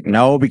sometimes they're like,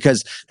 no,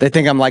 because they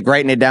think I'm like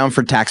writing it down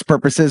for tax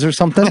purposes or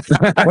something.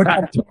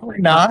 Totally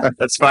not.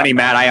 That's funny,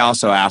 Matt. I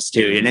also asked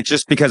too. And it's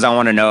just because I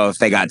want to know if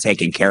they got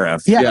taken care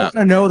of. Yeah. I want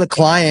to know the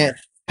client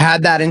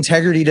had that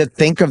integrity to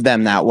think of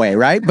them that way,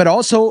 right? But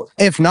also,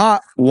 if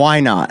not, why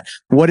not?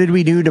 What did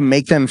we do to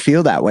make them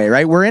feel that way,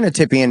 right? We're in a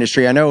tipping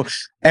industry. I know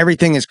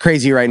everything is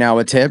crazy right now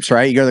with tips,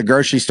 right? You go to the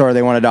grocery store,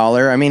 they want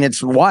 $1. I mean,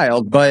 it's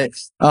wild, but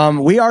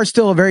we are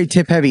still a very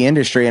tip-heavy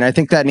industry, and I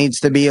think that needs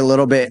to be a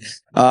little bit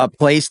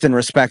placed and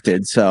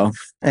respected. So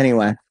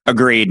anyway.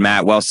 Agreed,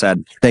 Matt. Well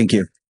said. Thank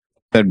you.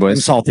 Good boys.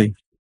 I'm salty.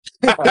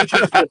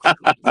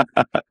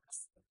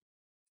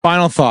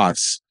 final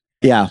thoughts.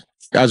 Yeah.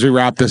 As we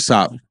wrap this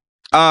up.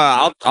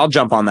 I'll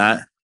jump on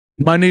that.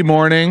 Monday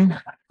morning,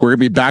 we're gonna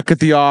be back at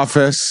the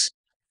office.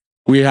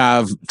 We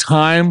have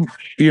time,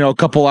 a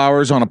couple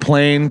hours on a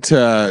plane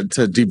to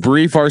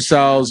debrief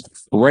ourselves,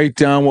 write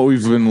down what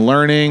we've been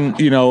learning,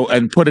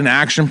 and put an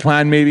action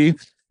plan maybe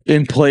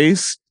in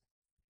place.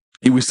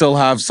 We still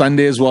have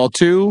Sunday as well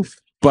too,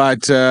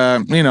 but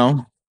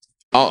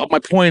my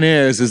point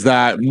is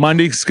that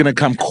Monday's gonna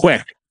come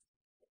quick.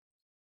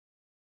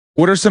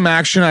 What are some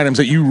action items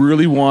that you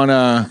really want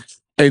to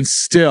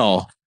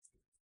instill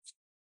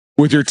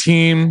with your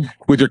team,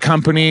 with your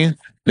company,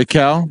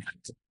 Mikkel?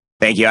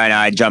 Thank you. I know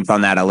I jumped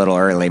on that a little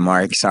early,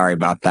 Mark. Sorry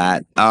about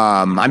that.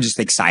 I'm just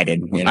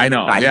excited. I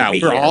know. Yeah,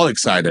 we're all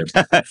excited.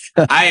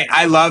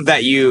 I love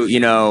that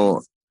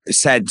you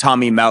said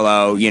Tommy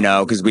Mello,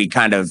 because we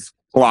kind of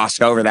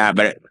glossed over that.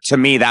 But to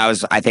me, that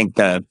was, I think,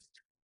 I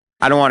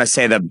don't want to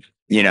say the,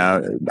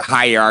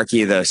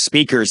 hierarchy of the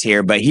speakers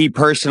here, but he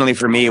personally,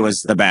 for me,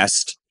 was the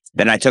best.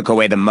 Then I took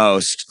away the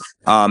most.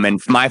 And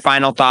my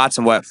final thoughts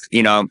and what,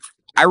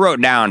 I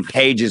wrote down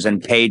pages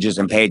and pages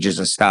and pages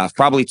of stuff,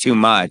 probably too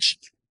much.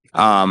 So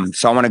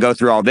I want to go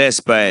through all this,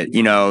 but,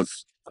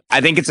 I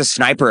think it's a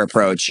sniper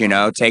approach,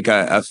 take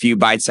a few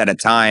bites at a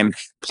time,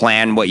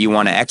 plan what you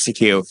want to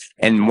execute.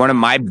 And one of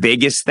my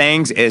biggest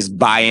things is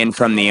buy-in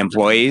from the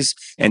employees.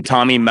 And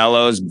Tommy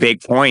Mello's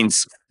big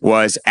points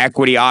was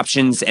equity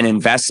options and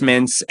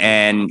investments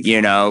and,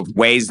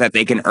 ways that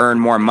they can earn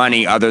more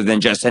money other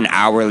than just an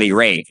hourly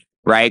rate,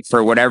 right?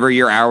 For whatever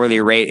your hourly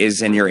rate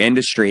is in your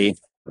industry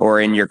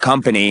or in your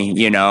company,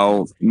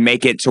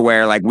 make it to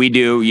where, like we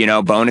do,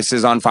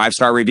 bonuses on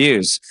 5-star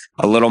reviews,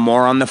 a little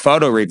more on the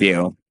photo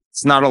review.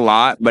 It's not a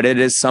lot, but it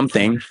is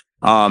something.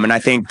 And I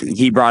think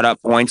he brought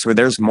up points where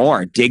there's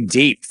more. Dig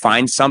deep,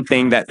 find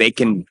something that they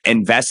can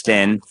invest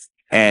in,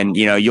 and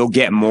you'll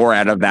get more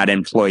out of that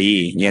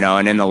employee.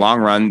 And in the long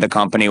run, the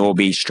company will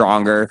be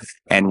stronger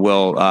and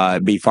will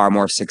be far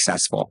more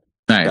successful.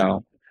 Nice.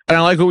 So, and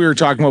I like what we were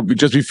talking about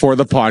just before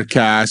the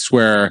podcast,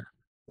 where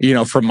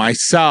for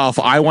myself,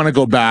 I want to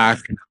go back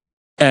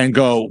and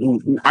go,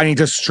 I need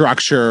to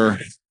structure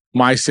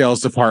my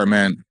sales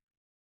department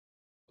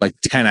like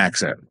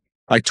 10x it,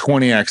 like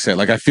 20x it.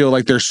 Like, I feel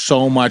like there's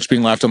so much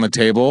being left on the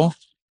table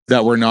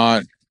that we're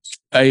not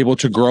able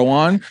to grow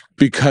on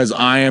because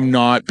I am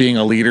not being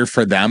a leader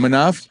for them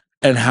enough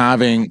and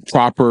having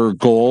proper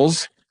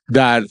goals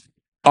that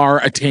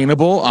are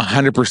attainable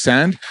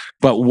 100%.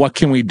 But what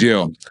can we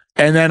do?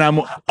 And then I'm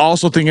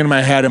also thinking in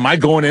my head, am I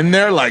going in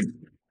there like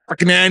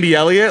fucking Andy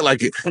Elliott?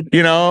 Like,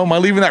 am I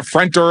leaving that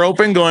front door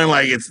open going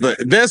like it's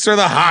this or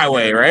the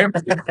highway, right?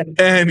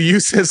 And you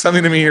said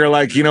something to me, you're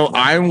like,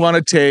 I want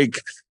to take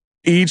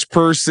each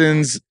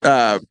person's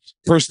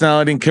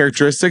personality and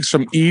characteristics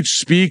from each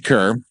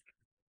speaker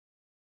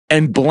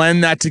and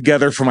blend that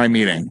together for my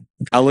meeting.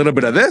 A little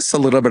bit of this, a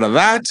little bit of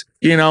that.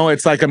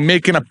 It's like I'm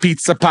making a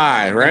pizza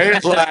pie,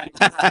 right? Like,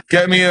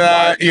 get me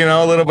that,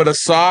 a little bit of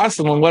sauce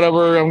and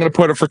whatever I'm going to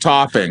put it for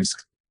toppings.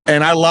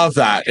 And I love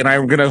that. And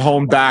I'm going to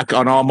hone back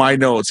on all my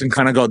notes and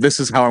kind of go, this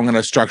is how I'm going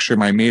to structure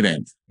my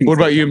meeting. What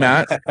about you,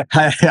 Matt?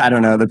 I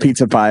don't know. The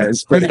pizza pie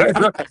is like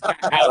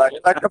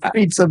a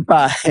pizza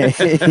pie.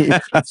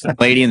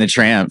 Lady and the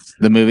Tramp,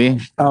 the movie.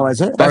 Oh,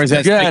 is it? Or is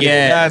that good.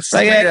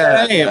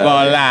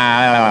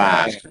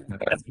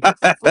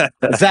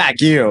 Zach,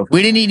 you.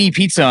 We didn't eat any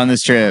pizza on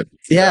this trip.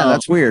 Yeah,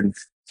 that's weird.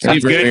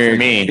 It's good for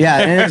me. Yeah,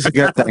 and it's a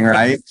good thing,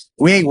 right?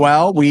 We ate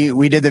well.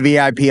 We did the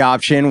VIP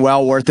option.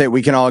 Well worth it.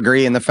 We can all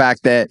agree in the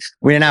fact that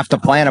we didn't have to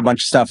plan a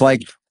bunch of stuff.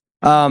 Like,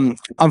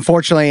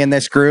 unfortunately, in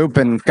this group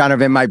and kind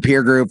of in my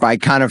peer group, I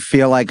kind of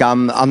feel like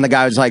I'm the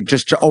guy who's like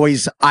just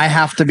always I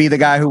have to be the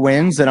guy who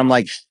wins. And I'm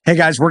like, hey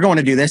guys, we're going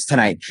to do this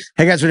tonight.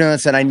 Hey guys, we're doing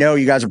this. And I know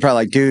you guys are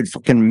probably like, dude,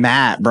 fucking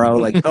Matt, bro.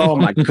 Like, oh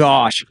my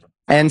gosh.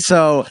 And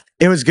so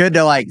it was good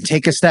to like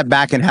take a step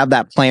back and have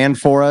that plan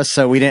for us,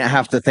 so we didn't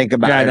have to think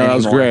about it. Yeah, no, that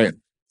was great.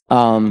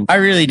 I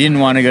really didn't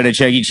want to go to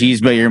Chuck E. Cheese,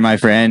 but you're my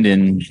friend,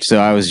 and so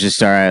I was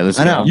just all right. Let's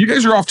go. You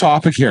guys are off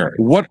topic here.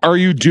 What are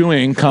you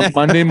doing come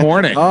Monday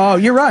morning? Oh,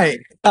 you're right.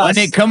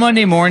 Come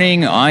Monday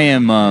morning, I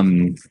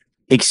am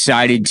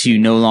excited to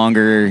no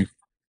longer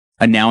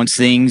announce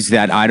things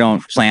that I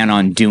don't plan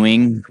on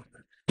doing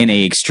in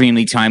a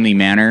extremely timely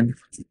manner,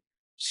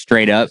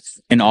 straight up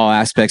in all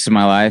aspects of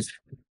my life.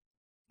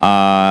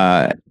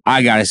 I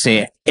gotta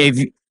say,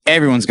 if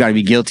everyone's got to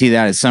be guilty of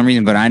that at some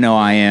reason, but I know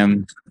I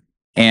am.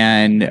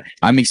 And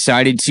I'm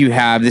excited to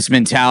have this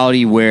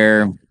mentality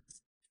where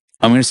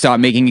I'm going to stop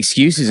making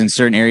excuses in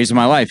certain areas of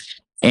my life.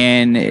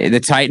 And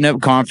the Tighten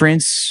Up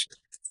conference,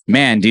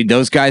 man, dude,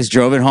 those guys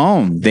drove it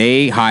home.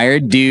 They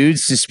hired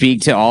dudes to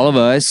speak to all of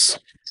us,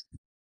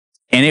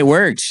 and it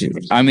worked.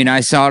 I mean, I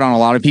saw it on a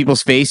lot of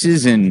people's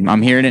faces, and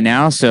I'm hearing it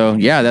now. So,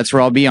 yeah, that's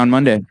where I'll be on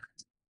Monday.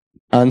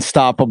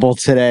 Unstoppable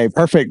today.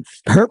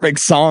 Perfect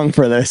song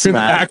for this,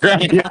 Matt.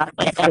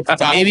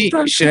 Maybe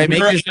should I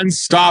make this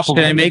unstoppable?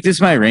 Should I make this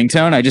my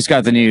ringtone? I just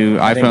got the new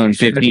iPhone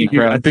 15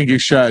 Pro. I think you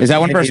should. Is that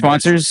one of our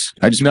sponsors?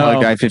 I just bought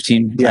a guy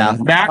 15. Yeah.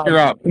 Matt, you're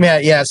up.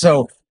 Yeah.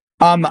 So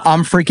I'm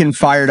freaking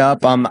fired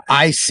up.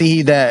 I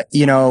see that,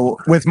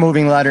 with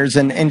moving letters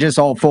and just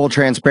all full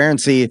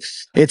transparency,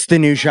 it's the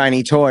new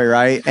shiny toy,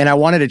 right? And I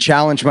wanted to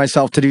challenge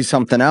myself to do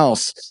something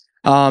else.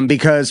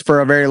 Because for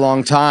a very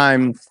long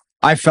time,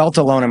 I felt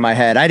alone in my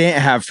head. I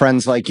didn't have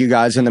friends like you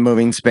guys in the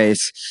moving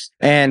space,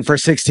 and for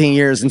 16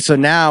 years. And so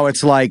now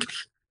it's like,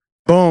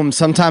 boom,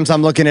 sometimes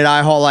I'm looking at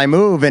iHaul, I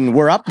Move, and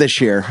we're up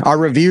this year. Our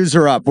reviews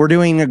are up. We're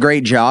doing a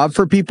great job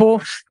for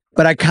people,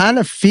 but I kind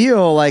of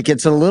feel like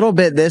it's a little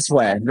bit this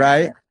way,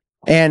 right?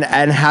 And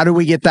how do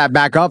we get that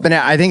back up? And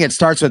I think it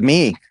starts with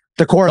me,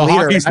 the core leader.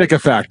 Hockey stick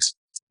effect.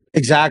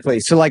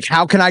 Exactly. So like,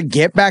 how can I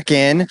get back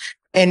in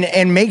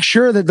and make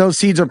sure that those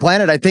seeds are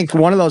planted? I think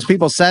one of those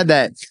people said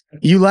that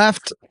you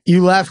left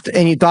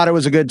and you thought it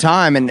was a good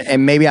time,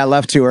 and maybe I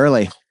left too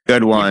early.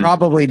 Good one. You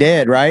probably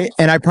did, right?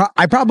 And I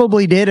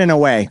probably did in a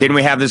way. Didn't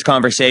we have this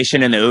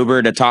conversation in the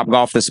Uber to Top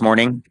Golf this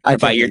morning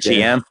about your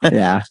GM?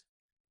 Yeah.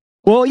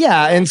 Well,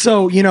 yeah, and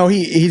so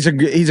he's a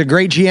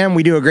great GM.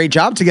 We do a great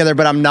job together,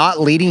 but I'm not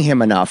leading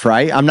him enough,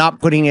 right? I'm not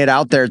putting it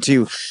out there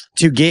to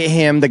get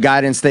him the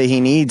guidance that he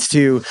needs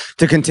to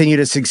continue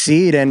to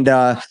succeed. And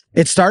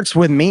it starts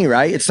with me,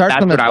 right? It starts.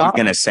 That's from the what top. I was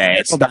gonna say.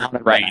 It's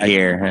right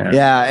here.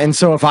 Yeah, and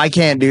so if I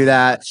can't do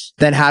that,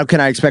 then how can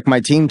I expect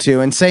my team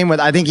to? And same with,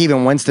 I think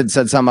even Winston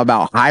said something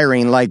about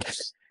hiring. Like,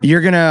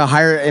 you're gonna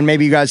hire, and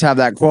maybe you guys have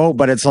that quote,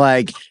 but it's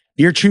like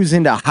you're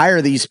choosing to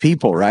hire these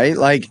people, right?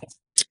 Like,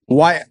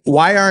 why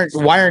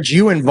aren't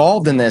you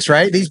involved in this,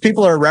 right? These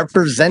people are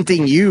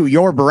representing you,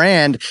 your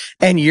brand,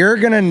 and you're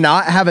gonna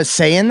not have a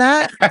say in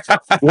that.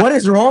 What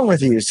is wrong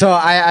with you? So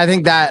I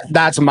think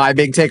that's my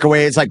big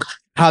takeaway. It's like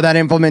how that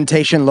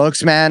implementation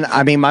looks, man.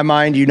 I mean, my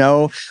mind,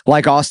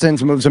 like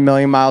Austin's moves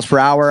 1,000,000 miles per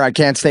hour. I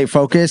can't stay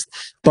focused,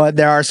 but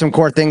there are some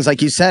core things,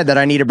 like you said, that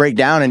I need to break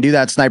down and do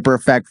that sniper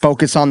effect.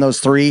 Focus on those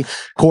 3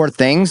 core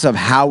things of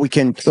how we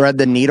can thread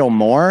the needle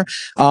more.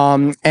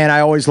 And I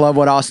always love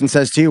what Austin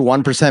says too,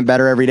 1%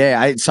 better every day.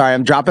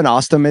 I'm dropping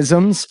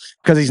Austinisms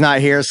because he's not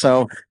here,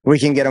 so we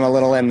can get him a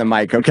little in the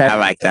mic. Okay. I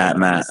like that,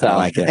 Matt. So, I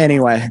like it.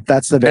 Anyway,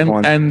 that's the big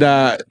one. And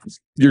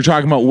you're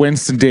talking about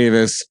Winston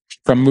Davis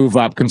from Move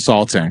Up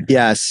Consulting.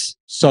 Yes.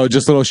 So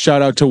just a little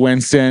shout out to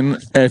Winston.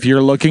 If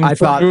you're looking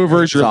for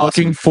movers, you're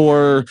looking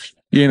for,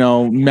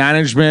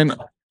 management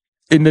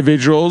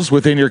individuals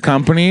within your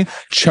company,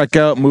 check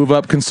out Move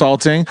Up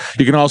Consulting.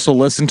 You can also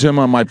listen to him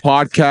on my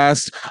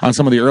podcast, on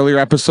some of the earlier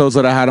episodes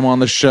that I had him on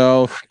the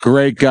show.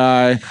 Great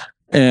guy.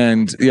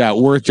 And yeah,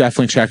 worth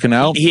definitely checking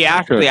out. He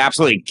actually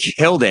absolutely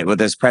killed it with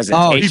his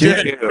presentation. Oh, he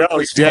did. too.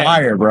 He's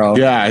fire, bro.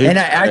 Yeah, And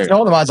I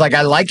told him, I was like,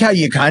 I like how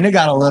you kind of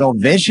got a little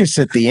vicious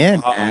at the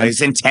end. Oh, Man. his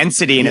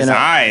intensity in his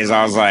eyes.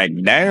 I was like,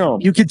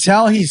 damn. You could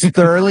tell he's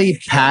thoroughly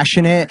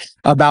passionate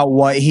about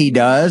what he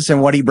does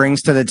and what he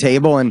brings to the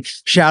table. And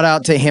shout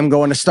out to him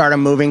going to start a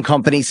moving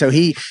company so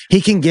he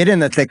can get in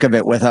the thick of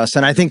it with us.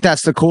 And I think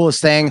that's the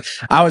coolest thing.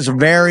 I was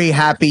very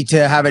happy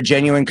to have a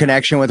genuine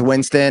connection with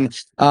Winston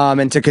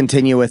and to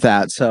continue with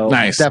that. So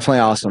nice. Definitely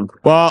awesome.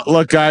 Well,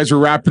 look, guys, we're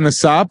wrapping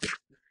this up.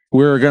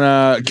 We're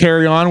gonna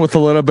carry on with a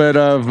little bit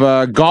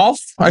of golf,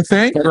 I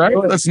think. Right?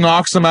 Let's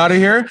knock some out of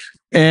here.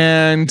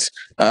 And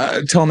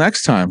till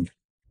next time.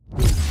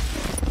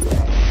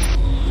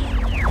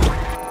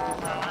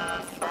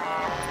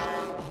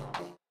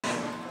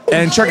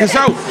 And check us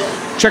out.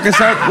 Check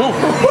us out. Whoa.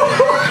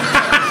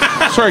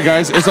 Sorry,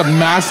 guys. It's a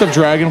massive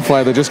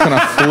dragonfly that just kind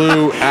of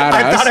flew at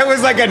us. I thought it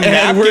was like a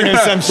napkin or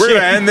some shit. We're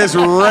going to end this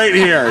right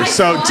here.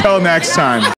 So, till next time.